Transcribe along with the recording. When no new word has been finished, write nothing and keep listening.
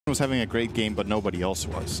was having a great game, but nobody else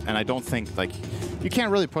was. And I don't think, like, you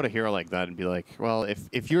can't really put a hero like that and be like, well,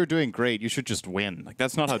 if you're doing great, you should just win. Like,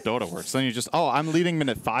 that's not how Dota works. Then you just, oh, I'm leading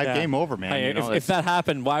minute 5, game over, man. Hey, you know, if that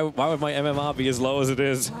happened, why would my MMR be as low as it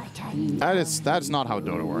is? That's not how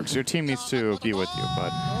Dota works. Your team needs to be with you.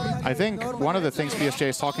 But I think one of the things VSJ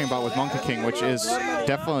is talking about with Monkey King, which is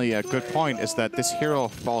definitely a good point, is that this hero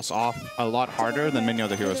falls off a lot harder than many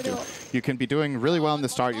other heroes do. You can be doing really well in the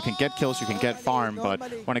start, you can get kills, you can get farm, but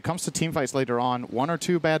when it comes to team fights later on, 1 or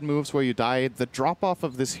 2 bad moves where you die, the drop-off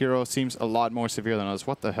of this hero seems a lot more severe than others.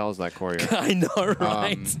 What the hell is that courier? I know,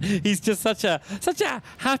 right? He's just such a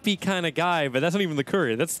happy kind of guy, but that's not even the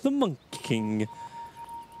courier, that's the Monkey King.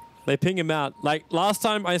 They ping him out. Like, last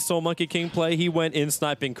time I saw Monkey King play, he went in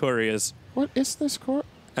sniping couriers. What is this courier?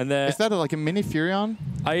 And is that like a mini Furion?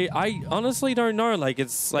 I honestly don't know. Like,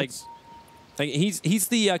 it's like he's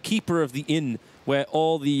the keeper of the inn where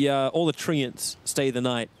all the treants stay the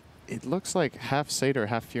night. It looks like half Satyr,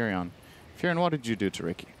 half Furion. Furion, what did you do to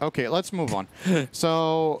Ricky? Okay, let's move on.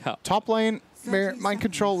 So top lane, Mind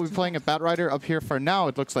Control will be playing a Bat Rider up here. For now,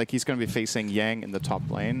 it looks like he's going to be facing Yang in the top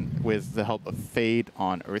lane with the help of Fade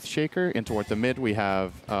on Earthshaker. In toward the mid, we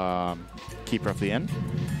have Keeper of the Inn.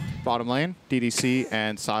 Bottom lane, DDC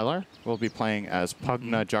and Sylar will be playing as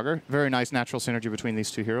Pugna Jugger. Very nice natural synergy between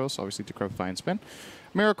these two heroes, obviously Decrepify and Spin.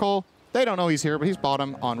 Miracle, they don't know he's here, but he's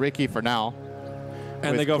bottom on Ricky for now.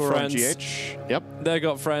 And they got Kuro friends. GH. Yep. They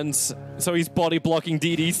got friends. So he's body blocking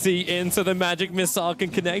DDC in so the magic missile can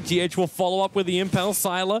connect. GH will follow up with the Impel.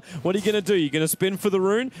 Sylar, what are you going to do? You're going to spin for the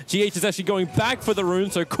rune? GH is actually going back for the rune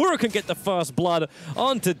so Kuro can get the first blood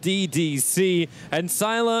onto DDC. And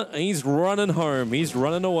Sylar, he's running home. He's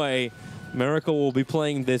running away. Miracle will be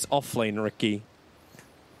playing this offlane, Ricky.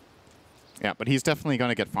 Yeah, but he's definitely going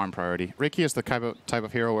to get farm priority. Ricky is the type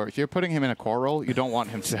of hero where if you're putting him in a core role, you don't want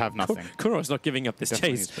him to have nothing. Kuro's not giving up this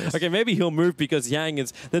chase. Okay, maybe he'll move because Yang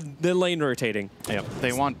is they're lane rotating. Yep.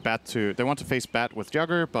 They want to face Bat with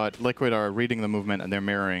Jugger, but Liquid are reading the movement and they're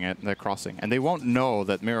mirroring it and they're crossing. And they won't know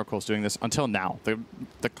that Miracle's doing this until now. The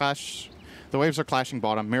waves are clashing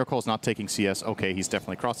bottom. Miracle's not taking CS. Okay, he's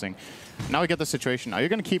definitely crossing. Now we get the situation. Are you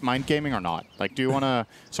going to keep mind gaming or not? Like, do you want to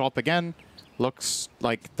swap again? Looks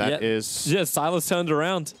like that is... Yeah, Sylar's turned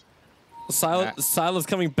around. Sylar's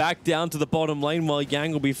coming back down to the bottom lane while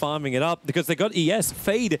Yang will be farming it up because they got ES.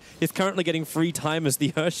 Fade is currently getting free time as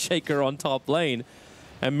the Earthshaker on top lane.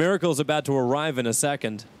 And Miracle's about to arrive in a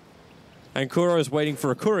second. And Kuro is waiting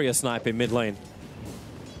for a courier snipe in mid lane.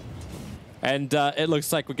 And it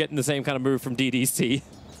looks like we're getting the same kind of move from DDC.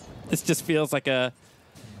 This just feels like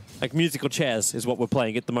musical chairs is what we're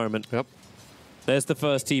playing at the moment. Yep. There's the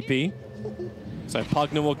first TP. So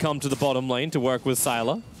Pugna will come to the bottom lane to work with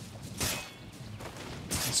Sylar.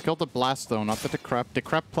 He's killed the Blast though, not the Decrep.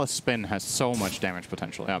 Decrep plus Spin has so much damage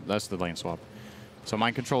potential. Yeah, that's the lane swap. So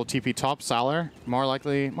Mind Control TP top, Sylar more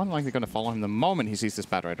likely going to follow him the moment he sees this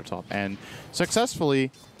Bat Rider top. And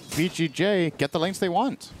successfully, VGJ get the lanes they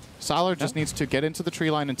want. Sylar just needs to get into the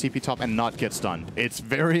tree line and TP top and not get stunned. It's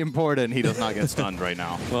very important he does not get stunned right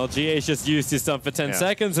now. Well, GH just used his stun for 10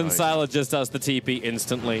 seconds and Sylar just does the TP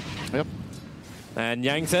instantly. Yep. And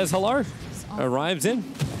Yang says hello. Arrives in.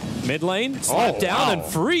 Mid lane, slap down and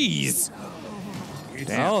freeze.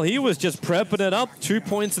 Damn. Oh, he was just prepping it up. 2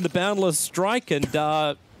 points in the Boundless Strike and...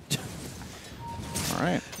 All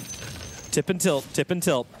right. Tip and tilt, tip and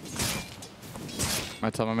tilt.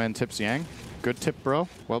 My man tips Yang. Good tip, bro.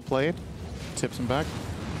 Well played. Tips him back.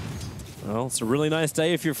 Well, it's a really nice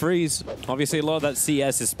day if you freeze. Obviously, a lot of that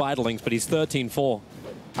CS is Spiderlings, but he's 13-4.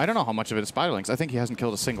 I don't know how much of it is Spiderlings. I think he hasn't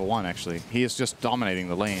killed a single one, actually. He is just dominating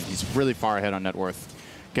the lane. He's really far ahead on net worth.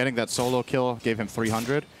 Getting that solo kill gave him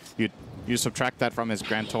 300. You subtract that from his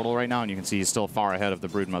grand total right now, and you can see he's still far ahead of the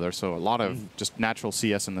Broodmother. So a lot of just natural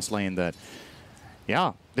CS in this lane that...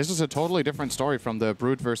 Yeah, this is a totally different story from the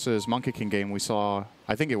Brood versus Monkey King game we saw,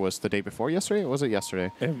 I think it was the day before yesterday? Or was it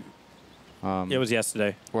yesterday? It was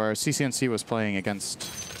yesterday. Where CCNC was playing against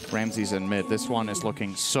Ramses in mid. This one is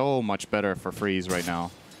looking so much better for Freeze right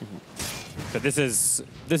now. But this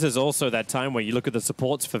is also that time where you look at the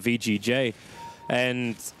supports for VGJ.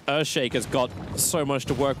 And Earthshaker's got so much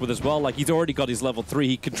to work with as well. Like, he's already got his level 3.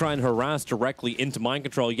 He can try and harass directly into Mind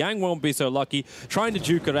Control. Yang won't be so lucky. Trying to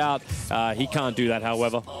juke it out. He can't do that,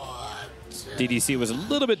 however. DDC was a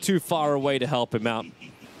little bit too far away to help him out.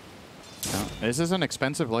 Yeah. This is an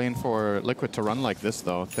expensive lane for Liquid to run like this,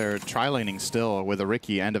 though. They're tri-laning still with a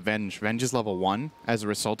Ricky and a Venge. Venge is level 1 as a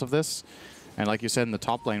result of this. And like you said, in the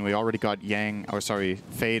top lane, we already got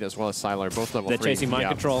Fade as well as Sylar, both level 3. They're chasing Mind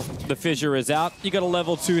Control. The Fissure is out. You got a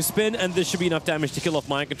level 2 spin, and this should be enough damage to kill off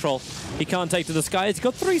Mind Control. He can't take to the sky. He's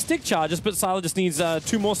got 3 stick charges, but Sylar just needs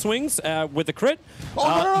 2 more swings with a crit.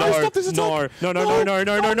 Stop this attack. No,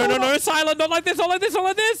 Sylar, not like this, not like this, not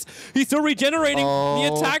like this. He's still regenerating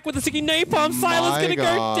the attack with the sticky napalm. Sylar's going to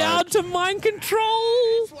go down to Mind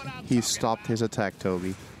Control. He stopped his attack,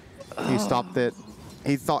 Toby. He stopped it.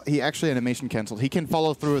 He actually animation canceled. He can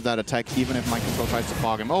follow through with that attack even if Mind Control tries to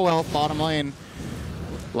fog him. Oh well, bottom lane.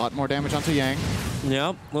 A lot more damage onto Yang. Yeah,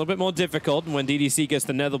 a little bit more difficult when DDC gets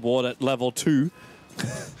the Nether Ward at level 2.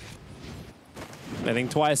 I think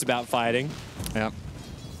twice about fighting. Yep.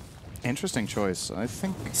 Interesting choice. I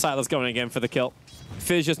think Sylar's going again for the kill.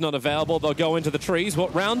 Fissure's not available. They'll go into the trees.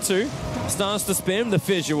 What, round 2 starts to spin. The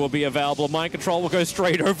Fissure will be available. Mind Control will go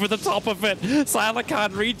straight over the top of it. Sylar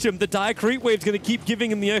can't reach him. The Dire Creep Wave's going to keep giving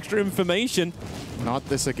him the extra information. Not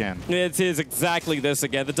this again. It is exactly this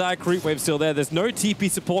again. The Dire Creep Wave's still there. There's no TP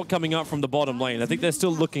support coming up from the bottom lane. I think they're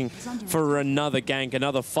still looking for another gank,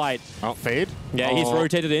 another fight. Oh, Fade? Yeah, he's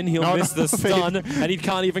rotated in. He'll miss the stun, and he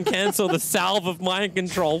can't even cancel the salve of Mind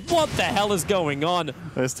Control. What the hell is going on?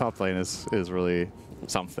 This top lane is really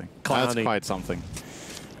something. Clowny. That's quite something.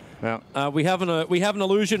 Yeah. We have an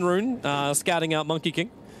illusion rune scouting out Monkey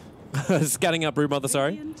King, scouting out Broodmother.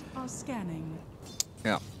 Sorry.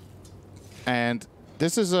 Yeah. And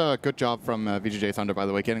this is a good job from VGJ Thunder, by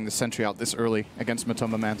the way, getting the sentry out this early against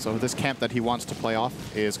Matumba Man. So this camp that he wants to play off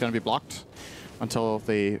is going to be blocked until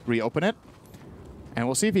they reopen it. And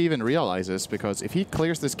we'll see if he even realizes, because if he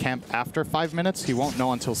clears this camp after 5 minutes, he won't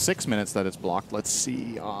know until 6 minutes that it's blocked. Let's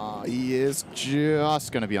see. He is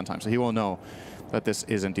just going to be on time, so he will know that this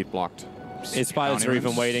is indeed blocked. His pilots are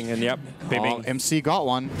even waiting, and yep, MC got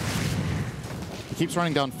one. He keeps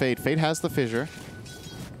running down Fade. Fade has the Fissure.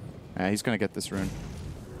 He's going to get this rune.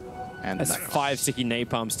 And that's 5 sticky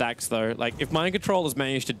napalm stacks, though. Like, if Mind Control has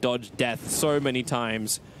managed to dodge death so many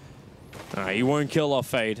times, he won't kill off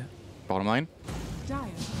Fade. Bottom lane.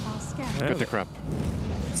 Good to Crep.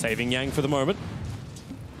 Saving Yang for the moment.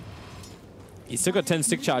 He's still got 10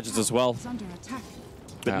 stick charges as well.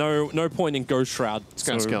 But no point in Ghost Shroud. It's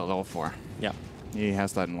going to scale at level 4. Yeah. He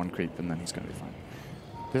has that in 1 creep, and then he's going to be fine.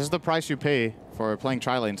 This is the price you pay for playing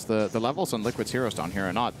tri-lanes. The levels on Liquid's heroes down here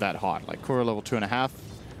are not that hot. Like Kura level 2.5.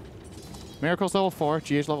 Miracle's level 4.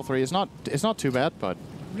 GH level 3. It's not too bad, but...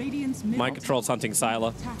 Mind Control's hunting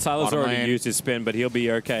Sylar. Sylar's already used his spin, but he'll be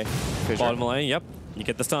okay. Fissure. Bottom lane, yep. You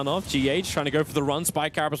get the stun off. GH trying to go for the run.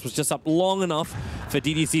 Spike Carapace was just up long enough for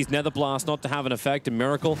DDC's Nether Blast not to have an effect. And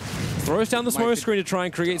Miracle throws down the smoke screen to try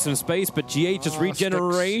and create some space, but GH is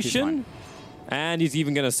regeneration. And he's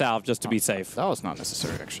even going to salve just to be safe. That was not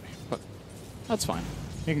necessary, actually. But that's fine.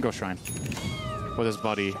 He can go Shrine with his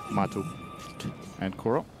buddy Matu and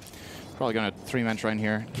Kuro. Probably going to 3-man Shrine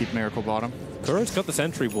here. Keep Miracle bottom. Kuro's got the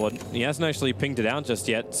sentry ward. He hasn't actually pinged it out just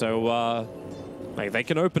yet, so like they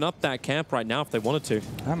can open up that camp right now if they wanted to.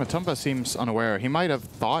 Matumba seems unaware. He might have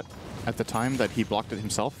thought at the time that he blocked it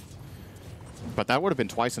himself, but that would have been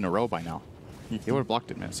twice in a row by now. He would have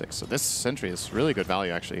blocked it minute 6. So this sentry is really good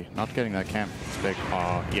value, actually. Not getting that camp. It's big.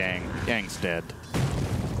 Oh, Yang's dead.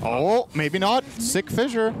 Oh, maybe not. Sick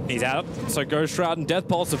Fissure. He's out. So Ghost Shroud and Death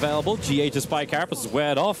Pulse available. GH's Spike Carapace is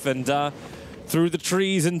weared off, and through the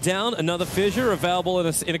trees and down. Another Fissure available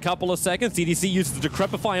in a couple of seconds. DDC uses the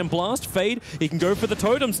Decrepify and Blast. Fade, he can go for the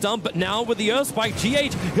Totem Stun, but now with the Earth Spike,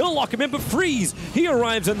 GH, he'll lock him in, but Freeze, he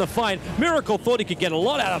arrives in the fight. Miracle thought he could get a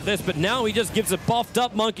lot out of this, but now he just gives a buffed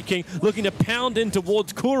up Monkey King, looking to pound in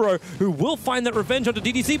towards Kuro, who will find that revenge onto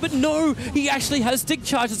DDC, but no, he actually has stick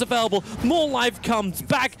charges available. More life comes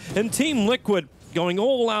back, and Team Liquid going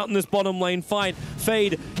all out in this bottom lane fight.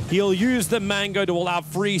 Fade, he'll use the Mango to allow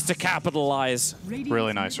Freeze to capitalize.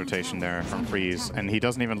 Really nice rotation there from Freeze, and he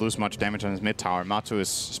doesn't even lose much damage on his mid tower. Matu is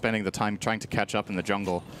spending the time trying to catch up in the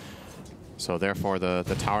jungle. So therefore the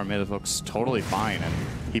tower mid looks totally fine, and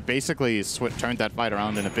he basically turned that fight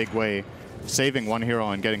around in a big way, saving one hero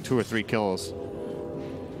and getting 2 or 3 kills.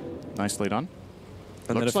 Nicely done.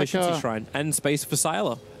 And then efficiency shrine and space for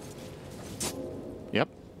Sylar. Yep.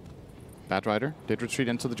 Bad Rider did retreat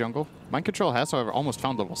into the jungle. Mind Control has, however, almost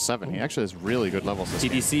found level 7. He actually has really good levels this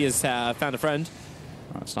DDC game. has found a friend.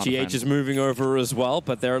 It's not GH is moving over as well,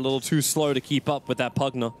 but they're a little too slow to keep up with that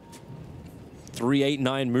Pugna.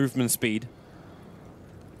 389 movement speed.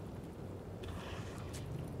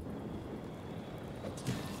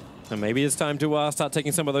 And maybe it's time to start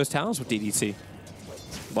taking some of those towers with DDC.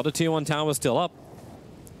 A lot of tier 1 towers still up.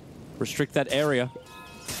 Restrict that area.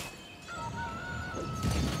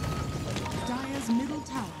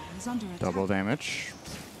 Double damage.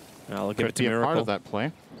 I'll give it to be a Miracle. part of that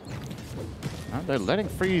play. They're letting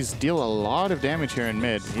Freeze deal a lot of damage here in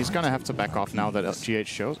mid. He's going to have to back off now that GH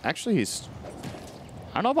shows. Actually, he's...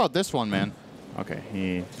 I don't know about this one, man. Okay,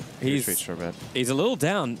 he retreats for a bit. He's a little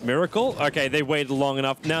down. Miracle. Okay, they waited long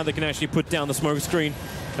enough. Now they can actually put down the smoke screen.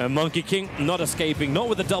 Monkey King not escaping, not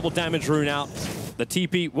with the double damage rune out. The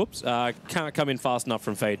TP, whoops, can't come in fast enough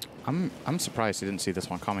from Fade. I'm surprised he didn't see this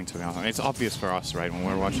one coming, to be honest. I mean, it's obvious for us, right, when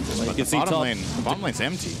we're watching this. Well, but the bottom lane's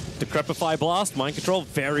empty. Decrepify Blast, Mind Control,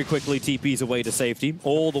 very quickly TPs away to safety,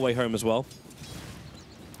 all the way home as well.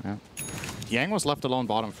 Yeah. Yang was left alone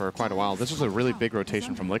bottom for quite a while. This was a really big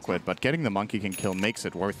rotation from Liquid, but getting the Monkey King kill makes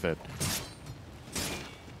it worth it.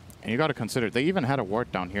 And you got to consider, they even had a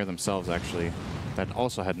ward down here themselves, actually, that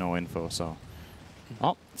also had no info, so...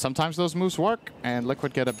 Well, sometimes those moves work, and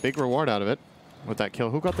Liquid get a big reward out of it with that kill.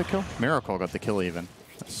 Who got the kill? Miracle got the kill even.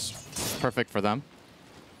 That's perfect for them.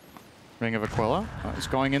 Ring of Aquila is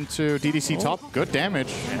going into DDC top. Good damage.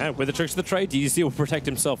 Yeah, with the tricks of the trade, DDC will protect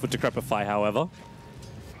himself with Decrepify, however.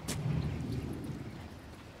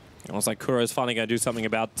 It looks like Kuro's finally going to do something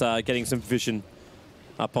about getting some vision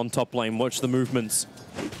up on top lane. Watch the movements.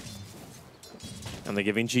 And they're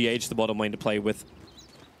giving GH the bottom lane to play with.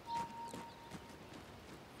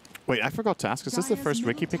 Wait, I forgot to ask, is this the first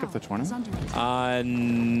Ricky pick of the tournament?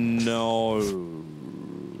 No.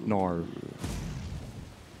 Nor.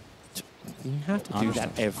 You have to do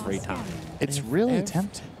that every time. It's really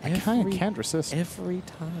tempting. I kind of can't resist. Every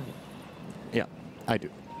time. Yeah, I do.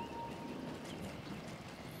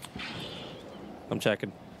 I'm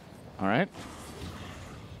checking. All right.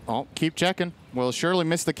 Oh, keep checking. We'll surely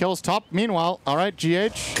miss the kills top. Meanwhile, all right,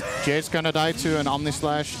 GH. GH's going to die to an Omni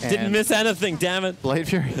Slash. Didn't miss anything, damn it. Blade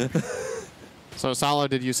Fury. So Sala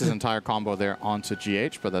did use his entire combo there onto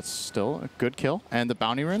GH, but that's still a good kill. And the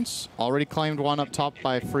bounty runes already claimed one up top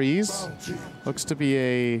by Freeze. Looks to be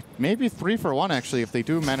a maybe 3-for-1 actually if they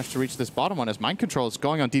do manage to reach this bottom one, as Mind Control is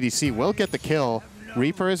going on DDC. Will get the kill.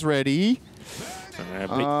 Reaper is ready.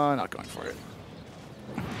 Not going for it.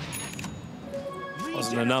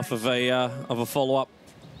 Wasn't enough of a follow-up.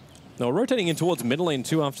 No, rotating in towards mid lane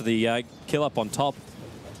too after the kill up on top.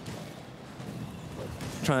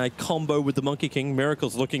 Trying to combo with the Monkey King.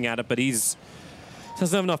 Miracle's looking at it, but he's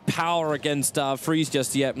doesn't have enough power against Freeze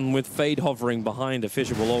just yet, and with Fade hovering behind, a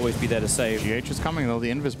Fissure will always be there to save. GH is coming though, the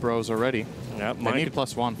Invis bros are ready. Yep, they need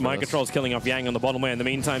 +1 for Mind Control's killing off Yang on the bottom lane. In the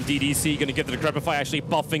meantime, DDC going to get the Decrepify, actually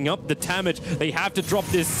buffing up the damage. They have to drop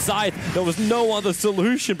this scythe. There was no other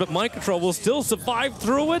solution, but Mind Control will still survive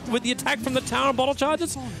through it with the attack from the tower and bottle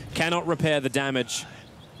charges. Cannot repair the damage.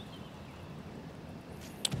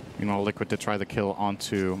 Meanwhile, Liquid to try the kill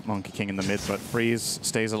onto Monkey King in the mid, but Freeze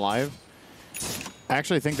stays alive. I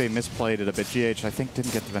actually think they misplayed it a bit. GH, I think,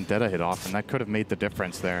 didn't get the Vendetta hit off, and that could have made the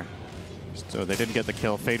difference there. So they didn't get the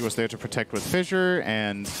kill. Fade was there to protect with Fissure,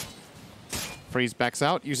 and Freeze backs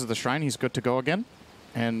out, uses the Shrine. He's good to go again.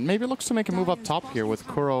 And maybe looks to make a move up top here with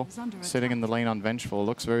Kuro sitting in the lane on Vengeful.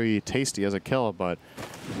 Looks very tasty as a kill, but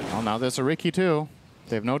well, now there's a Riki too.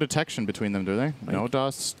 They have no detection between them, do they? No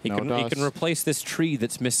dust, He can replace this tree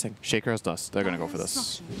that's missing. Shaker has dust. They're going to go for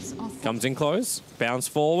this. Comes in close, bounce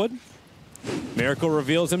forward. Miracle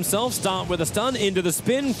reveals himself, start with a stun, into the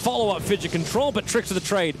spin, follow-up fidget control, but Tricks of the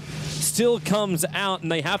Trade still comes out,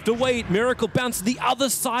 and they have to wait. Miracle bounces the other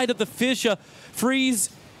side of the Fissure. Freeze,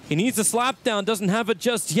 he needs a slap down, doesn't have it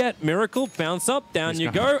just yet. Miracle, bounce up, down you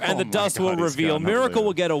go, and the dust will reveal. Miracle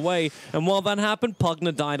will get away, and while that happened,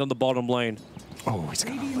 Pugna died on the bottom lane. Oh, he's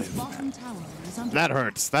gonna live. That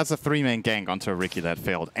hurts. That's a 3-man gank onto a Riki that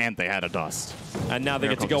failed, and they had a dust. And now they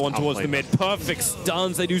get to go on towards the mid. Perfect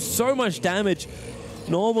stuns. They do so much damage.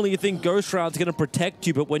 Normally you think Ghost Shroud's going to protect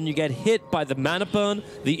you, but when you get hit by the Mana Burn,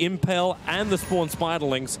 the Impale, and the Spawn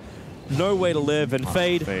Spiderlings, no way to live. And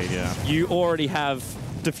Fade, yeah. You already have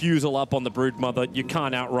Diffusal up on the Broodmother. You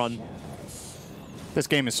can't outrun. This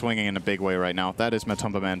game is swinging in a big way right now. That is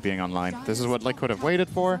Matumba Man being online. This is what Liquid have waited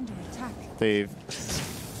for.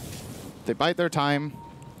 They bite their time.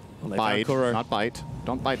 Well, bite, not bite.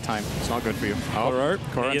 Don't bite time. It's not good for you. Oh,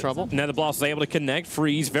 Kuro in trouble. Nether Blast is able to connect.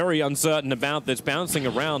 Freeze, very uncertain about this, bouncing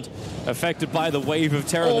around, affected by the wave of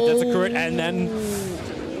terror that that's occurred, and then...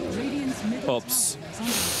 Oops.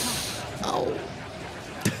 Oh.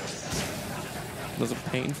 Was it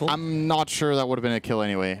painful? I'm not sure that would have been a kill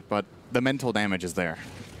anyway, but the mental damage is there.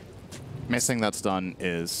 Missing that stun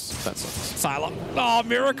is... That's Silo. Oh,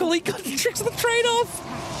 Miracle, he got the Tricks of the Trade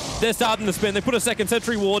off. They're starting to spin. They put a second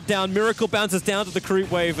sentry ward down. Miracle bounces down to the creep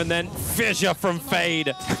wave, and then Fissure from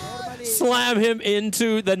Fade. Slam him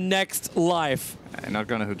into the next life. You're not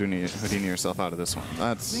going to Houdini yourself out of this one.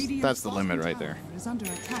 That's the limit right there.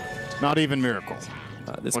 Not even Miracle.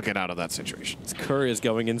 We'll get out of that situation. This courier's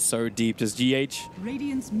going in so deep. Does GH?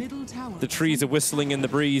 Radiant's middle tower. The trees are whistling in the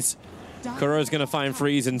breeze. Kuro's going to find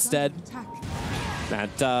Freeze instead.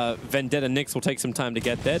 That Vendetta Nyx will take some time to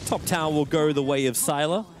get there. Top tower will go the way of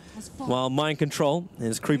Sylar, while Mind Control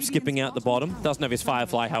is creep skipping out the bottom. Doesn't have his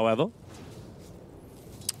Firefly, however.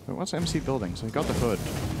 Wait, what's MC building? So he got the hood.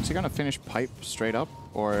 Is he going to finish pipe straight up,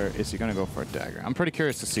 or is he going to go for a dagger? I'm pretty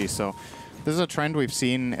curious to see. So this is a trend we've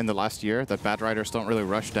seen in the last year, that Bat Riders don't really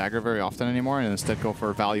rush dagger very often anymore, and instead go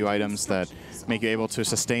for value items that make you able to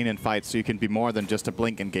sustain in fights, so you can be more than just a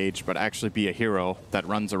blink engage, but actually be a hero that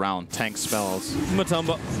runs around, tanks spells.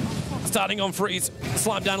 Matumba starting on Freeze.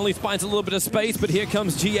 Slime down at least finds a little bit of space, but here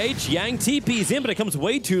comes GH. Yang TP's in, but it comes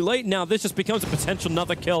way too late. Now this just becomes a potential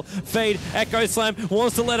another kill. Fade, Echo Slam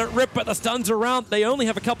wants to let it rip, but the stuns are around. They only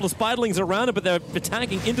have a couple of Spiderlings around it, but they're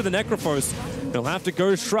attacking into the Necrophos. They'll have to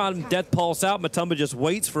go Shroud and Death Pulse out. Matumba just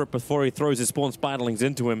waits for it before he throws his spawn Spiderlings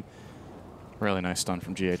into him. Really nice stun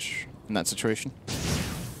from GH in that situation.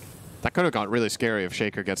 That could have got really scary if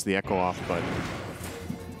Shaker gets the echo off, but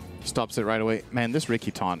stops it right away. Man, this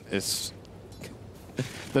Ricky taunt is...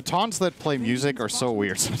 The taunts that play music are so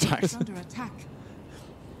weird sometimes.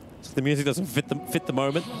 The music doesn't fit the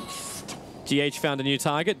moment. GH found a new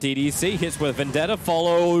target. DDC hits with Vendetta,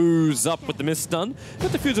 follows up with the miss stun.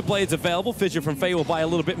 With the Fuser Blades available, Fissure from Faye will buy a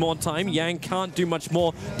little bit more time. Yang can't do much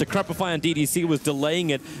more. Decrepify on DDC was delaying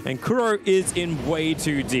it, and Kuro is in way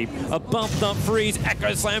too deep. A bumped up Freeze,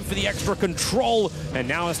 Echo Slam for the extra control, and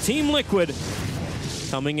now it's Team Liquid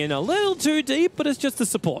coming in a little too deep, but it's just the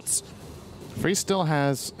supports. Freeze still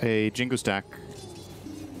has a Jingu stack.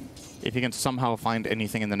 If he can somehow find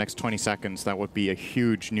anything in the next 20 seconds, that would be a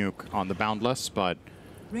huge nuke on the Boundless, but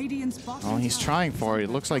oh, he's trying for it. It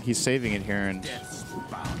looks like he's saving it here and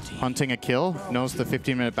hunting a kill. Knows the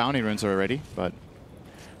 15-minute bounty runes are ready, but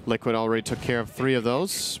Liquid already took care of 3 of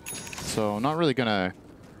those, so not really gonna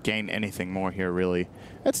gain anything more here, really.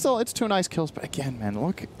 It's 2 nice kills, but again, man,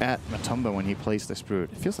 look at Matumba when he plays this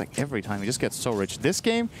Brute. It feels like every time he just gets so rich. This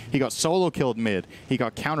game, he got solo killed mid, he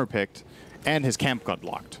got counterpicked, and his camp got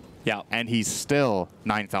blocked. Yeah. And he's still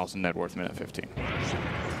 9,000 net worth minute 15.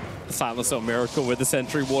 Sylar or Miracle with the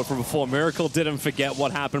Sentry Ward from before. Miracle didn't forget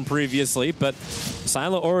what happened previously, but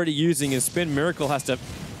Sylar already using his spin. Miracle has to...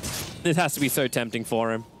 This has to be so tempting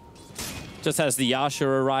for him. Just has the Yasha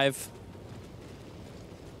arrive.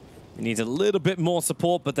 He needs a little bit more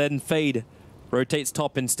support, but then Fade rotates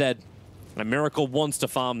top instead. And Miracle wants to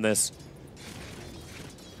farm this.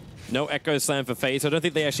 No Echo Slam for Fade, so I don't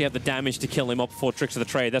think they actually have the damage to kill him up before Tricks of the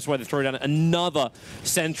Trade. That's why they throw down another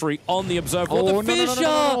Sentry on the Observer. Oh, the Fissure!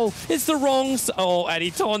 No. It's the wrong... Oh, and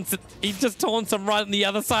he taunts it. He just taunts him right on the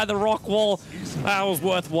other side of the rock wall. That was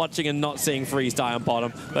worth watching and not seeing Freeze die on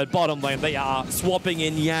bottom. But bottom lane, they are swapping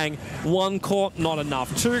in Yang. 1 core, not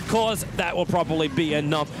enough. 2 cores, that will probably be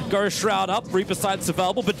enough. Go Shroud up, Reaper Sights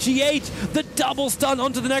available, but GH, the double stun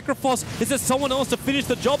onto the Necrophos. Is there someone else to finish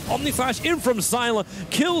the job? Omni Slash in from Sylar,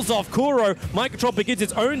 kills off Kuro. Mind Control begins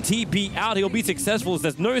its own TP out. He'll be successful as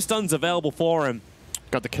there's no stuns available for him.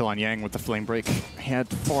 Got the kill on Yang with the Flame Break. He had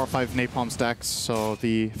 4 or 5 Napalm stacks, so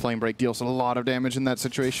the Flame Break deals a lot of damage in that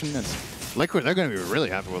situation. And Liquid, they're going to be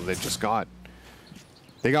really happy with what they just got.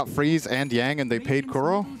 They got Freeze and Yang, and they paid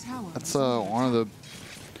Kuro. That's one of the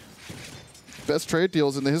best trade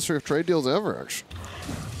deals in the history of trade deals ever, actually.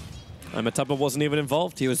 And Matumba wasn't even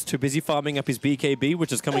involved. He was too busy farming up his BKB,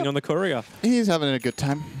 which is coming on the courier. He's having a good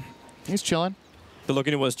time. He's chilling. The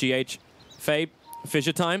looking towards GH. Fade,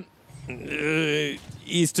 Fissure time.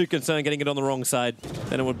 He's too concerned getting it on the wrong side.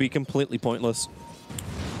 Then it would be completely pointless.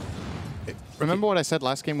 Remember what I said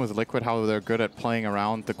last game with Liquid, how they're good at playing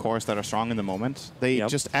around the cores that are strong in the moment? They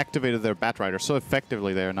just activated their Bat Rider so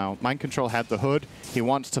effectively there now. Mind Control had the hood. He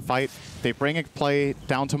wants to fight. They bring a play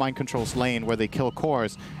down to Mind Control's lane where they kill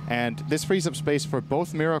cores, and this frees up space for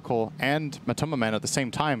both Miracle and Matumba Man at the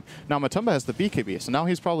same time. Now Matumba has the BKB, so now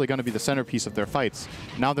he's probably going to be the centerpiece of their fights.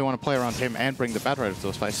 Now they want to play around him and bring the Bat Rider to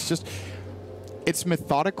those fights. It's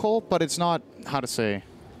methodical, but it's not, how to say...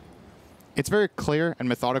 It's very clear and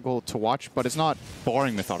methodical to watch, but it's not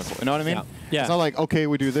boring methodical. You know what I mean? Yeah. It's not like, okay,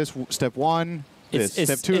 we do this step 1, this,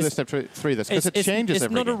 step 2, this, step 3, this. Because it changes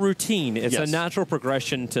every game. It's not a routine. It's a natural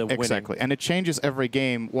progression to winning. Exactly. And it changes every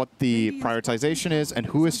game what the prioritization is and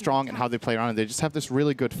who is strong and how they play around it. They just have this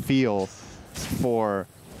really good feel for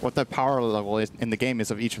what the power level is in the game is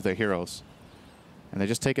of each of their heroes. And they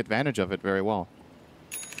just take advantage of it very well.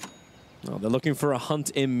 Well, they're looking for a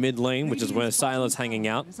hunt in mid lane, which is where Sylar's hanging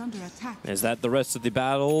out. Is that the rest of the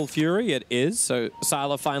battle, Fury? It is. So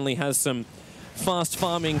Sylar finally has some fast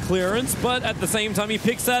farming clearance, but at the same time he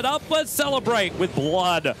picks that up. Let's celebrate with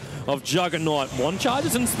blood of Juggernaut. One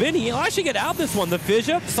charges and spin. He'll actually get out this one. The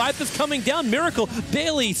fissure, Scythe is coming down. Miracle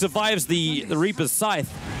barely survives the Reaper's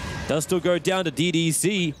Scythe. Does still go down to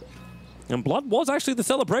DDC. And blood was actually the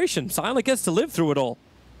celebration. Silent gets to live through it all.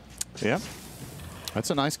 Yeah. That's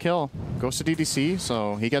a nice kill. Goes to DDC,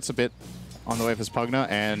 so he gets a bit on the way of his Pugna,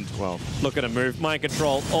 and, well... Look at him move. Mind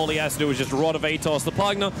control. All he has to do is just Rod of Atos the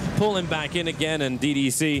Pugna, pull him back in again, and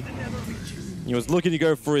DDC. He was looking to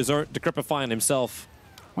go for his own Decrepifying himself.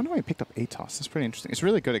 I wonder why he picked up Atos. That's pretty interesting. It's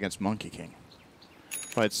really good against Monkey King.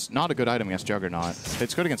 But it's not a good item against Juggernaut.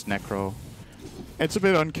 It's good against Necro. It's a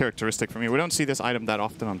bit uncharacteristic for me. We don't see this item that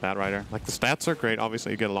often on Batrider. Like, the stats are great.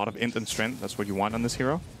 Obviously, you get a lot of int and strength. That's what you want on this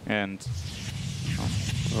hero. And...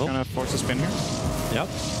 gonna force a spin here. Yep.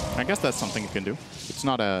 I guess that's something you can do. It's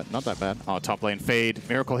not that bad. Oh, top lane fade.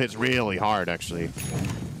 Miracle hits really hard, actually,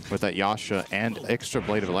 with that Yasha and extra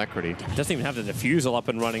Blade of Alacrity. Doesn't even have the diffusal up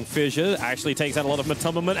and running. Fissure actually takes out a lot of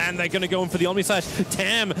Matumberman, and they're going to go in for the Omni Slash.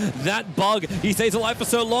 Tam, that bug, he stays alive for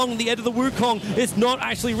so long. The end of the Wukong is not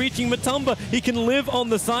actually reaching Matumba. He can live on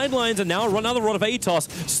the sidelines, and now another Rod of Atos,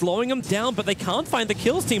 slowing him down, but they can't find the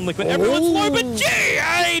kills, Team Liquid. Everyone's low, but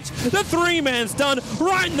GH! The three-man stun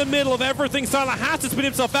right in the middle of everything. Sylar has to spin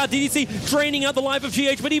himself out. DDC draining out the life of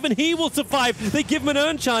GH, but even he will survive. They give him an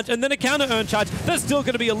Urn Charge, and then a counter Urn Charge. There's still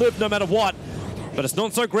going to be a live no matter what. But it's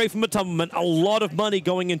not so great for Matumberman. A lot of money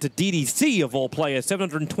going into DDC of all players.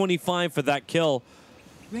 725 for that kill.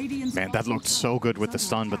 Man, that looked so good with the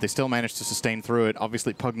stun, but they still managed to sustain through it.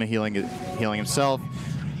 Obviously, Pugna healing himself.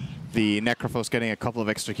 The Necrophos getting a couple of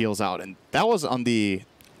extra heals out, and that was on the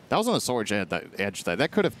Sword's edge.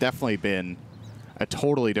 That could have definitely been a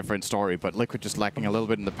totally different story, but Liquid just lacking a little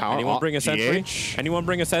bit in the power. Anyone bring a sentry? Anyone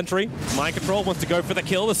bring a sentry? Mind Control wants to go for the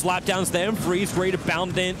kill. The slapdown's there. Freeze ready to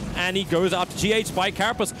bound in, and he goes up to GH. Spike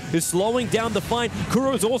Carapace is slowing down the fight.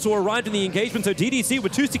 Kuro's also arrived in the engagement, so DDC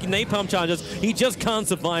with 2 sticky napalm charges, he just can't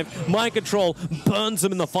survive. Mind Control burns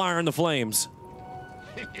him in the fire and the flames.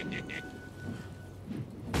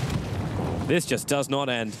 This just does not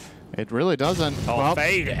end. It really doesn't. Oh, well,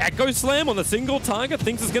 Fade. Echo Slam on the single target.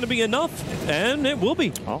 Thinks it's going to be enough. And it will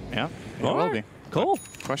be. Oh, yeah. It will be. Cool.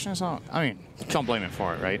 Question is, I mean, don't blame him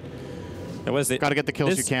for it, right? Got to get the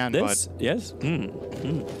kills you can, but... Yes.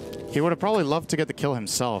 He would have probably loved to get the kill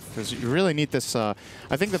himself, because you really need this... I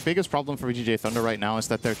think the biggest problem for VGJ Thunder right now is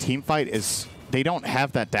that their team fight is... They don't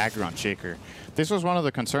have that dagger on Shaker. This was one of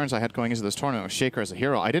the concerns I had going into this tournament with Shaker as a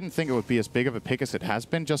hero. I didn't think it would be as big of a pick as it has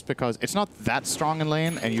been, just because it's not that strong in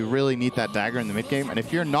lane, and you really need that dagger in the mid game. And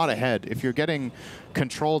if you're not ahead, if you're getting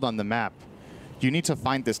controlled on the map, you need to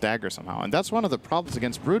find this dagger somehow. And that's one of the problems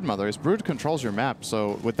against Broodmother, is Brood controls your map.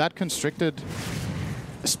 So with that constricted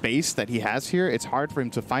space that he has here, it's hard for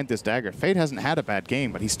him to find this dagger. Fade hasn't had a bad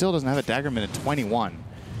game, but he still doesn't have a dagger minute 21.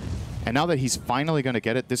 And now that he's finally going to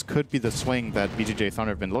get it, this could be the swing that VGJ Thunder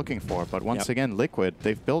have been looking for. But once again, Liquid,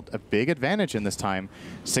 they've built a big advantage in this time.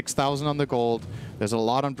 6,000 on the gold. There's a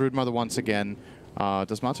lot on Broodmother once again.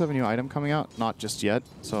 Does Matu have a new item coming out? Not just yet.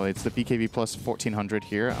 So it's the BKB plus 1,400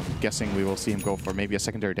 here. I'm guessing we will see him go for maybe a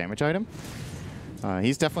secondary damage item.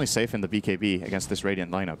 He's definitely safe in the BKB against this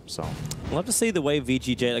Radiant lineup. So I'll have to see the way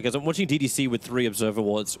VGJ, like, as I'm watching DDC with 3 Observer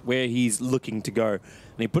Wards, where he's looking to go.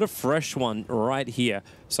 And he put a fresh one right here.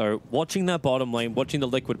 So watching that bottom lane, watching the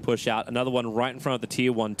Liquid push out, another one right in front of the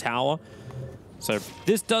tier 1 tower. So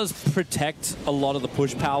this does protect a lot of the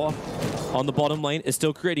push power on the bottom lane. It's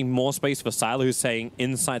still creating more space for Sylar, who's staying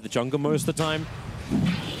inside the jungle most of the time.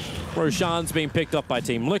 Roshan's being picked up by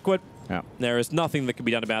Team Liquid. Yeah. There is nothing that can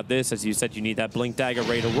be done about this. As you said, you need that Blink Dagger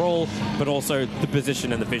ready to roll, but also the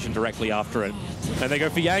position and the vision directly after it. And they go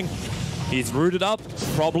for Yang. He's rooted up,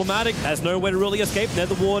 problematic, has nowhere to really escape.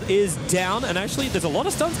 Nether Ward is down, and actually there's a lot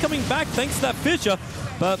of stuns coming back thanks to that fissure,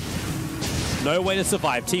 but no way to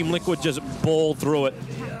survive. Team Liquid just ball through it.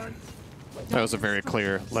 That was a very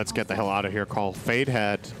clear, let's get the hell out of here call. Fade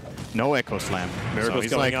had no Echo Slam. Miracle's so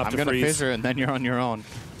he's going like, up I'm to going to Freeze. fissure, and then you're on your own.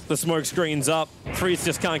 The smoke screen's up. Freeze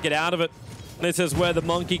just can't get out of it. This is where the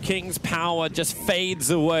Monkey King's power just fades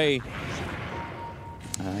away.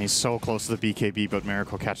 He's so close to the BKB, but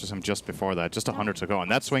Miracle catches him just before that, just 100 to go.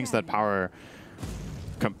 And that swings that power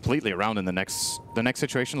completely around in the next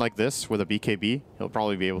situation like this with a BKB. He'll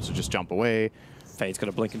probably be able to just jump away. Fade's got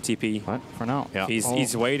a blink and TP. But for now, yeah.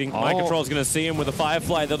 He's waiting. Mind Control's going to see him with a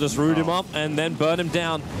Firefly. They'll just root him up and then burn him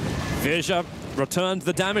down. Visha returns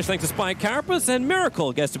the damage thanks to Spike Carapace, and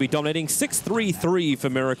Miracle gets to be dominating 6-3-3 for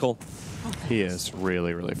Miracle. He is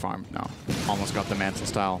really, really farmed now. Almost got the Manta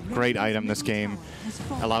style. Great item this game.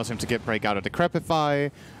 Allows him to get break out of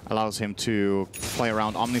Decrepify. Allows him to play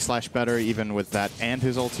around Omni Slash better, even with that and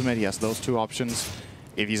his ultimate. He has those two options.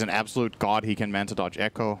 If he's an absolute god, he can Manta dodge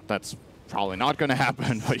Echo. That's probably not going to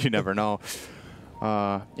happen, but you never know.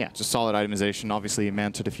 Yeah, just solid itemization. Obviously,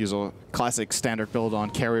 Manta Diffusal, classic standard build on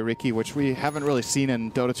carry Ricky, which we haven't really seen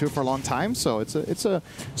in Dota 2 for a long time. So it's a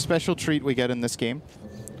special treat we get in this game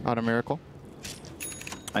out of Miracle.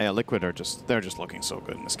 Yeah, Liquid are they're just looking so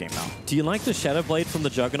good in this game now. Do you like the Shadow Blade from the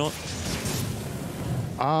Juggernaut?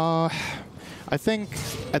 I think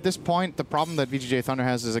at this point, the problem that VGJ Thunder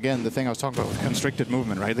has is, again, the thing I was talking about with constricted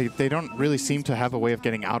movement, right? They don't really seem to have a way of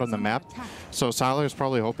getting out on the map. So Sylar is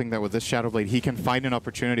probably hoping that with this Shadow Blade, he can find an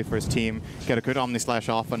opportunity for his team, get a good Omni Slash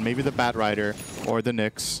off on maybe the Bat Rider or the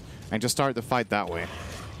Nyx, and just start the fight that way.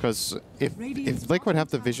 Because if Liquid have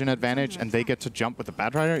the vision advantage and they get to jump with the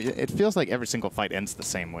Bat Rider, it feels like every single fight ends the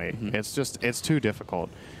same way. It's too difficult.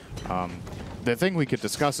 The thing we could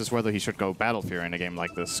discuss is whether he should go Battle Fury in a game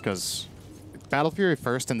like this, because Battle Fury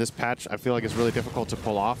first in this patch, I feel like is really difficult to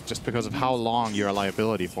pull off just because of how long you're a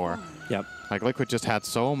liability for. Yep. Like, Liquid just had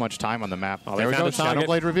so much time on the map. Oh, there we go, Shadow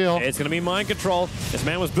Blade reveal. It's going to be mind control. This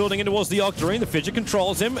man was building in towards the Octarine. The Fidget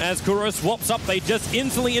controls him. As Kuro swaps up, they just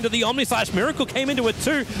instantly into the Omni Slash. Miracle came into it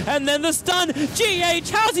too. And then the stun. GH,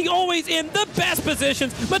 how's he always in the best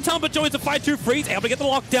positions? Matumba joins the fight to Freeze, able to get the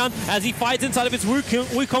lockdown as he fights inside of his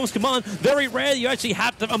Wukong's command. Very rare you actually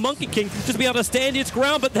have a Monkey King just to be able to stand its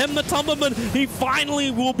ground. But then Matumbaman, he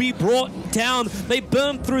finally will be brought down. They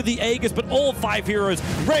burn through the Aegis, but all 5 heroes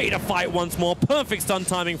ready to fight once more. Perfect stun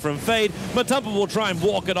timing from Fade. Matumba will try and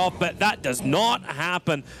walk it off, but that does not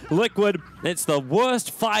happen. Liquid, it's the worst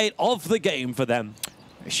fight of the game for them.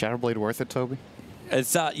 Is Shadow Blade worth it, Toby?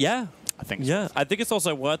 It's, yeah. I think so. Yeah, I think it's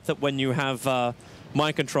also worth it when you have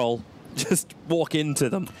mind control. Just walk into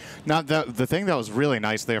them. Now, the thing that was really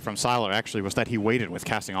nice there from Sylar, actually, was that he waited with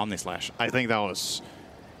casting Omni Slash. I think that was...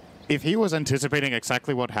 If he was anticipating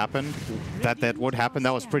exactly what happened, that would happen,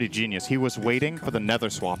 that was pretty genius. He was waiting for the Nether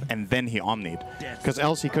swap, and then he Omni'd. Because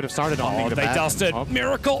else he could have started Omni'd the they bat. dusted. Oh.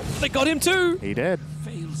 Miracle! They got him too! He did.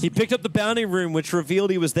 He picked up the bounty room, which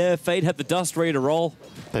revealed he was there. Fade had the dust ready to roll.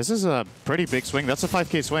 This is a pretty big swing. That's a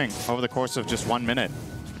 5k swing over the course of just 1 minute.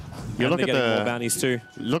 You and look at more bounties too.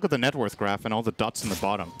 Look at the net worth graph and all the dots in the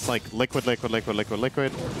bottom. It's like liquid, liquid, liquid, liquid,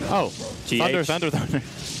 liquid. Oh, GH. Thunder.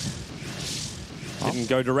 Didn't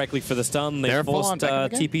go directly for the stun. They forced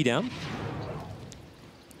TP down.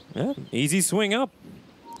 Yeah, easy swing up.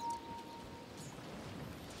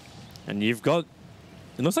 And you've got...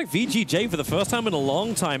 It looks like VGJ, for the first time in a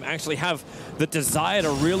long time, actually have the desire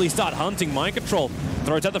to really start hunting mind control.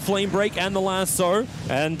 Throws out the flame break and the lasso,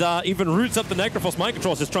 and even roots up the Necrophos. Mind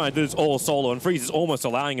control's just trying to do this all solo, and Freeze is almost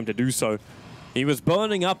allowing him to do so. He was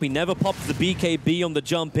burning up. He never popped the BKB on the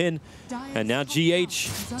jump in. And now GH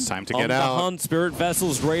it's time to get out. On the hunt. Spirit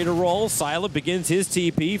Vessel's ready to roll. Sylar begins his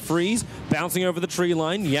TP. Freeze bouncing over the tree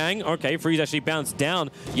line. Yang, okay, Freeze actually bounced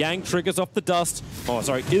down. Yang triggers off the dust. Oh,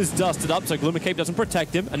 sorry, is dusted up, so Glimmer Cape doesn't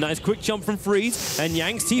protect him. A nice quick jump from Freeze, and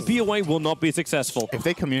Yang's TP away will not be successful. If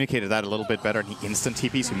they communicated that a little bit better and he instant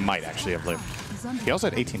TPs, he might actually have lived. He also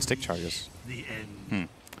had 18 stick charges. The end.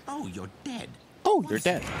 Oh, you're dead. Oh, you're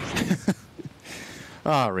dead.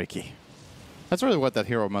 Ah, Ricky. That's really what that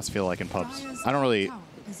hero must feel like in pubs. I don't really...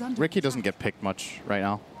 Ricky doesn't get picked much right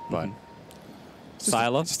now, but...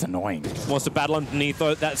 Sylar. Just annoying. Wants to battle underneath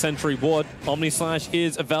that sentry ward. Omni Slash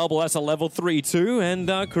is available as a level 3 too, and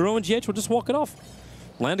Kuro and GH will just walk it off.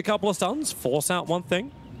 Land a couple of stuns, force out one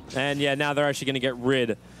thing, and yeah, now they're actually going to get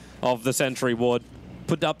rid of the sentry ward.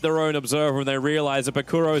 Put up their own observer when they realize that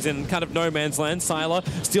Bakuro's in kind of no man's land. Sylar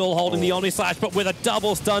still holding the Omni Slash, but with a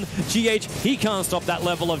double stun. GH, he can't stop that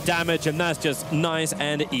level of damage, and that's just nice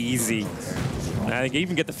and easy. And they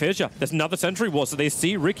even get the fissure. There's another sentry ward, so they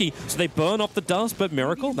see Ricky, so they burn off the dust, but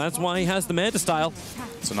Miracle, that's why he has the Manta style.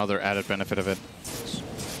 It's another added benefit of it.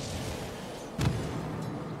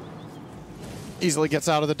 Easily gets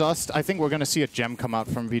out of the dust. I think we're going to see a gem come out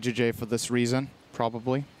from VGJ for this reason,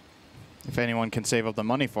 probably. If anyone can save up the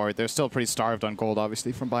money for it. They're still pretty starved on gold,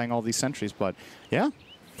 obviously, from buying all these sentries. But, yeah,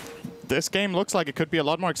 this game looks like it could be a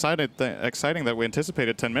lot more exciting than we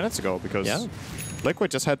anticipated 10 minutes ago, because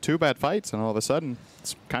Liquid just had 2 bad fights, and all of a sudden,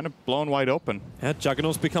 it's kind of blown wide open. Yeah,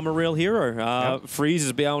 Juggernaut's become a real hero. Freeze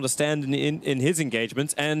has been able to stand in his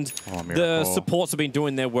engagements, and the supports have been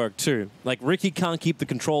doing their work too. Like, Ricky can't keep the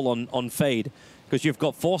control on Fade, because you've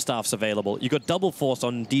got 4 staffs available. You've got double force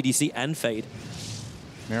on DDC and Fade.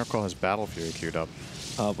 Miracle has Battle Fury queued up.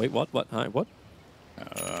 Wait, what? What? Hi, what?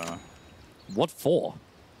 What for?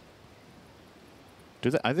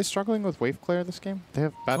 Are they struggling with wave clear this game? They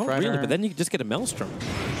have Bat Rider. Really? But then you can just get a Maelstrom.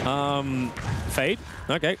 Fade.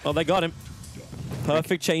 Okay, well, they got him.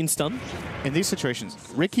 Perfect chain stun. In these situations,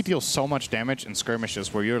 Ricky deals so much damage in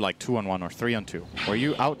skirmishes where you're like 2-on-1 or 3-on-2, where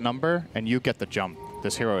you outnumber and you get the jump.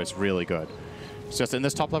 This hero is really good. It's just in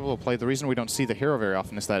this top level of play, the reason we don't see the hero very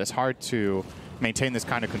often is that it's hard to maintain this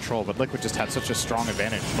kind of control, but Liquid just had such a strong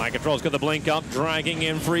advantage. Mind Control's got the blink up, dragging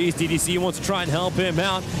in Freeze. DDC wants to try and help him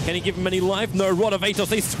out. Can he give him any life? No. Rod of Atos.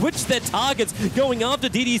 They switch their targets, going after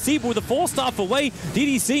DDC, but with a 4-staff away,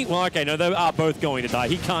 DDC, well, okay, no, they are both going to die.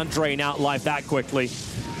 He can't drain out life that quickly.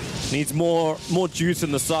 Needs more juice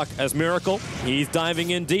in the suck as Miracle. He's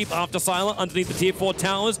diving in deep after Sylar underneath the tier 4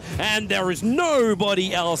 towers, and there is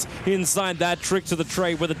nobody else inside that trick to the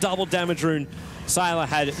trade with a double damage rune. Sylar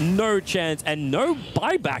had no chance and no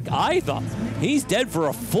buyback either. He's dead for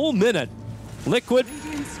a full minute. Liquid,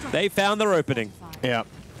 they found their opening. Yeah.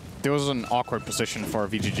 There was an awkward position for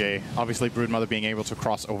VGJ. Obviously, Broodmother being able to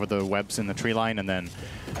cross over the webs in the tree line, and then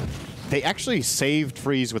they actually saved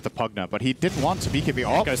Freeze with the Pugna, but he didn't want to BKB.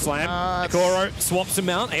 Oh, Echo Slam. Kuro swaps him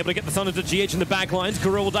out, able to get the Sun into GH in the back lines.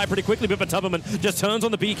 Kuro will die pretty quickly, but Tubberman just turns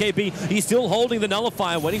on the BKB. He's still holding the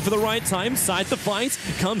Nullifier, waiting for the right time. Scythe the fight,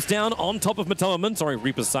 comes down on top of Matubberman. Sorry,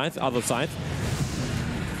 Reaper's Scythe, other Scythe.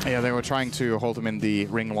 Yeah, they were trying to hold him in the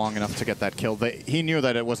ring long enough to get that kill. He knew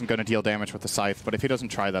that it wasn't going to deal damage with the Scythe, but if he doesn't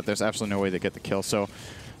try that, there's absolutely no way to get the kill. So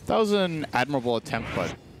that was an admirable attempt,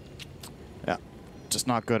 but yeah, just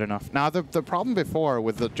not good enough. Now, the problem before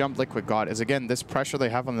with the jump Liquid got is, again, this pressure they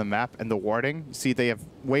have on the map and the warding. See, they have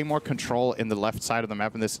way more control in the left side of the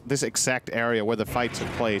map in this exact area where the fight took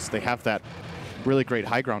place. They have that really great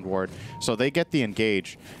high ground ward, so they get the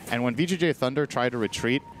engage. And when VGJ Thunder tried to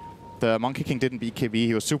retreat, the Monkey King didn't BKB.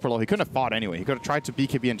 He was super low. He couldn't have fought anyway. He could have tried to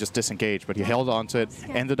BKB and just disengage, but he held onto it,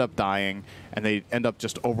 ended up dying, and they end up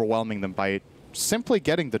just overwhelming them by simply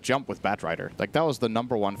getting the jump with Bat Rider. Like, that was the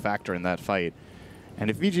 #1 factor in that fight. And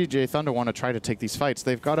if VGJ Thunder want to try to take these fights,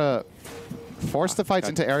 they've got to force the fights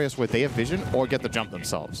into areas where they have vision or get the jump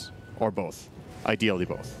themselves. Or both. Ideally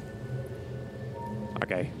both.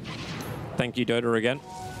 Okay. Thank you, Dota, again.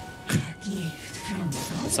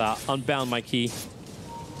 Let's unbound my key.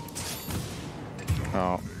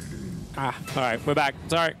 Oh. All right, we're back.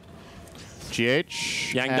 Sorry.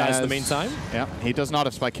 GH. Yang dies in the meantime. Yeah, he does not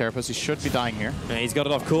have Spike Carapace. He should be dying here. And he's got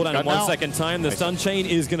it off cooldown in 1 second time. The stun chain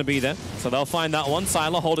is going to be there. So they'll find that one.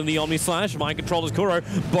 Sylar holding the Omni Slash. Mind Controller's Kuro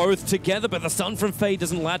both together, but the stun from Fade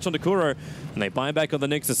doesn't latch onto Kuro. And they buy back on the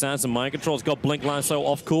Nyx Assassin. Mind Control's got Blink Lasso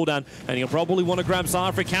off cooldown, and he'll probably want to grab Sylar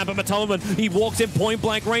if he can, but Matubberman, he walks in point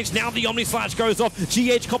blank range. Now the Omni Slash goes off.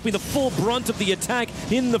 GH copying the full brunt of the attack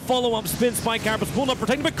in the follow-up spin. Spike Carapace will not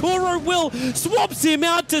protect him, but Kuro will. Swaps him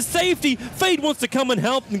out to safety. Fade wants to come and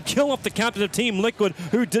help and kill off the captain of Team Liquid,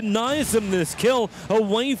 who denies them this kill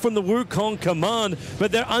away from the Wukong command.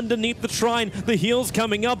 But they're underneath the shrine. The heal's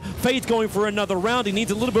coming up. Fade's going for another round. He needs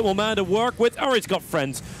a little bit more mana to work with. Oh, he's got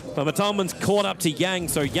friends. But Matubberman's caught up to Yang,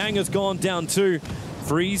 so Yang has gone down too.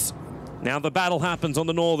 Freeze. Now the battle happens on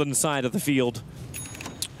the northern side of the field.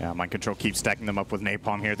 Yeah, Mind Control keeps stacking them up with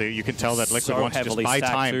Napalm here. You can tell that Liquid so wants to just buy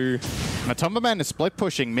time. Matubberman is split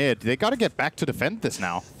pushing mid. They got to get back to defend this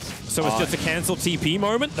now. So it's just a cancel TP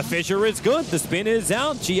moment. The fissure is good. The spin is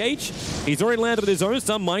out. GH, he's already landed his own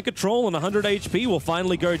stun. Mind Control and 100 HP will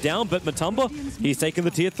finally go down. But Matumba, he's taking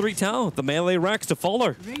the tier 3 tower. The melee racks to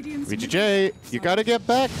follow. VGJ, you got to get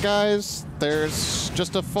back, guys. There's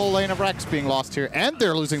just a full lane of racks being lost here. And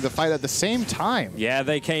they're losing the fight at the same time. Yeah,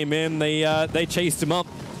 they came in. They chased him up.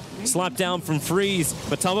 Slap down from Freeze.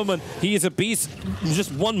 Matubberman, he is a beast.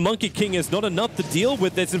 Just one Monkey King is not enough to deal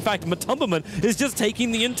with this. In fact, Matubberman is just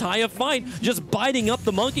taking the entire fight, just biting up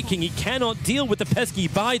the Monkey King. He cannot deal with the pesky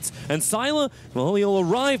bites. And Sylar, well, he'll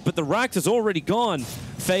arrive, but the Rax is already gone.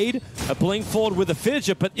 Fade, a blink forward with a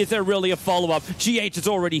fissure, but is there really a follow-up? GH is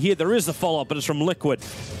already here. There is a follow-up, but it's from Liquid.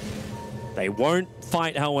 They won't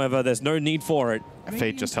fight, however. There's no need for it.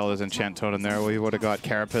 Fade just held his Enchant Totem there. We would have got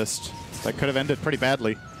Carapaced. That could have ended pretty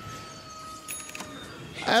badly.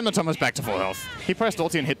 And Matubberman's back to full health. He pressed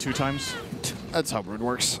ulti and hit 2 times. That's how Brood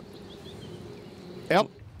works. Yep.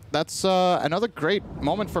 That's another great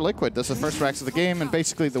moment for Liquid. This is the first racks of the game, and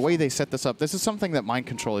basically the way they set this up, this is something that Mind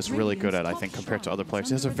Control is really good at, I think, compared to other players.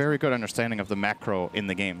 He has a very good understanding of the macro in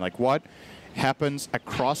the game. Like, what happens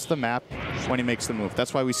across the map when he makes the move.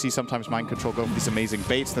 That's why we see sometimes Mind Control go for these amazing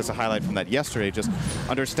baits. There's a highlight from that yesterday, just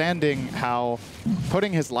understanding how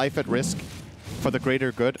putting his life at risk for the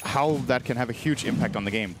greater good, how that can have a huge impact on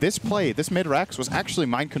the game. This play, this mid-Rax, was actually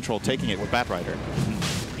Mind Control taking it with Bat Rider.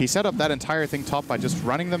 He set up that entire thing top by just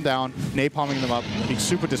running them down, napalming them up, being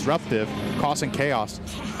super disruptive, causing chaos.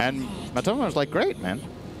 And Matoma was like, great, man.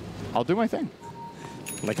 I'll do my thing.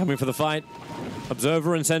 They're coming for the fight.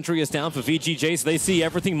 Observer and Sentry is down for VGJ, so they see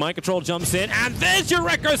everything. Mind Control jumps in, and there's your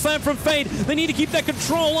Echo Slam from Fade. They need to keep their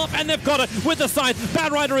control up, and they've got it with the side.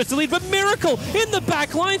 Bad Rider is the lead, but Miracle in the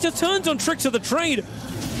back line just turns on Tricks of the Trade.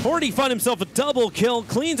 Already found himself a double kill,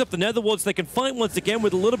 cleans up the Netherwards. They can fight once again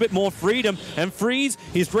with a little bit more freedom. And Freeze,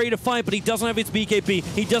 he's ready to fight, but he doesn't have his BKB.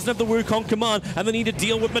 He doesn't have the Wukong command, and they need to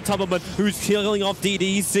deal with Matubberman, who's killing off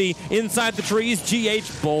DDC. Inside the trees,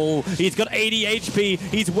 GH Bull. He's got 80 HP.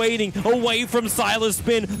 He's waiting away from Silas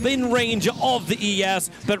Spin, in range of the ES,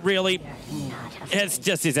 but really, it's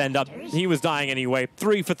just his end up. He was dying anyway.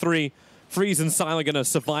 3 for 3. Freeze and Sylar going to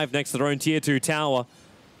survive next to their own Tier 2 tower.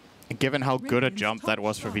 Given how good a jump that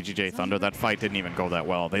was for VGJ Thunder, that fight didn't even go that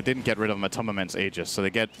well. They didn't get rid of Matumbaman's Aegis, so they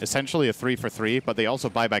get essentially a 3 for 3, but they also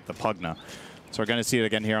buy back the Pugna. So we're going to see it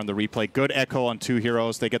again here on the replay. Good echo on 2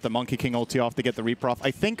 heroes. They get the Monkey King ulti off. They get the Reaper off. I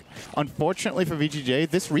think, unfortunately for VGJ,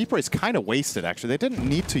 this Reaper is kind of wasted, actually. They didn't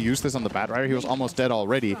need to use this on the Bad Rider. He was almost dead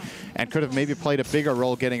already and could have maybe played a bigger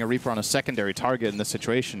role getting a Reaper on a secondary target in this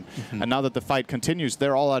situation. And now that the fight continues,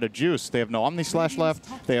 they're all out of juice. They have no Omni Slash left.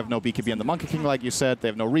 They have no BKB on the Monkey King, like you said. They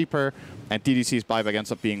have no Reaper. And DDC's buyback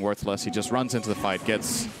ends up being worthless. He just runs into the fight,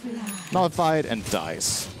 gets nullified, and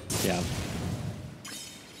dies. Yeah.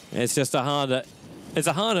 It's just a hard... It's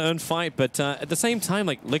a hard-earned fight, but at the same time,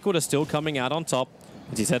 like, Liquid are still coming out on top.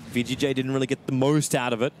 As you said, VGJ didn't really get the most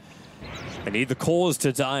out of it. They need the cause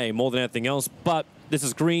to die more than anything else, but this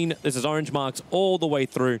is green, this is orange marks all the way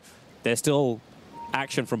through. There's still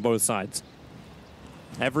action from both sides.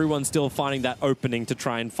 Everyone's still finding that opening to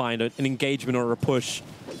try and find an engagement or a push.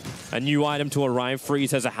 A new item to arrive.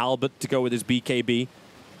 Freeze has a halberd to go with his BKB.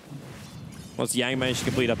 Once Yang managed to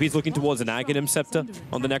complete up, he's looking towards an Aghanim Scepter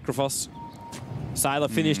on the Necrophos. Sylar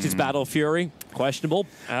finished his Battle Fury. Questionable,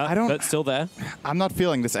 but still there. I'm not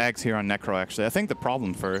feeling this Axe here on Necro, actually. I think the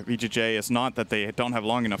problem for VGJ is not that they don't have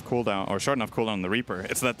long enough cooldown or short enough cooldown on the Reaper.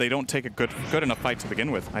 It's that they don't take a good enough fight to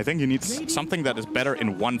begin with. I think you need something that is better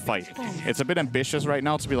in one fight. It's a bit ambitious right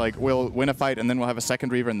now to be like, we'll win a fight and then we'll have a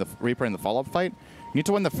second Reaper in the follow-up fight. You need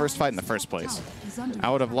to win the first fight in the first place. I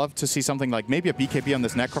would have loved to see something like maybe a BKB on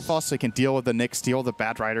this Necrophos so he can deal with the Nyx, deal with the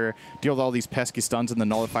Bad Rider, deal with all these pesky stuns and the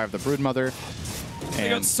Nullifier of the Broodmother. They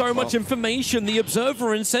got so much information. The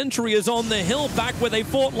Observer and Sentry is on the hill back where they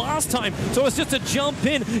fought last time. So it's just a jump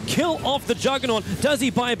in, kill off the Juggernaut. Does he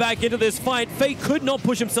buy back into this fight? Fate could not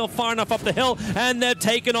push himself far enough up the hill, and they're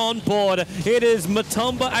taken on board. It is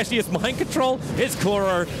Matumba. Actually, it's Mind Control. It's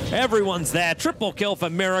Kuro. Everyone's there. Triple kill for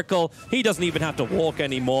Miracle. He doesn't even have to walk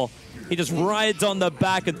anymore. He just rides on the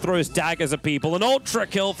back and throws daggers at people. An ultra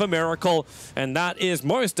kill for Miracle. And that is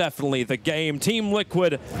most definitely the game. Team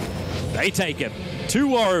Liquid, they take it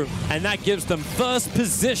 2-0, and that gives them first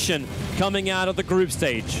position coming out of the group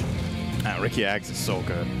stage. Ricky Ags is so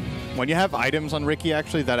good. When you have items on Ricky,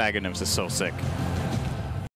 actually, that Aghanim's is so sick.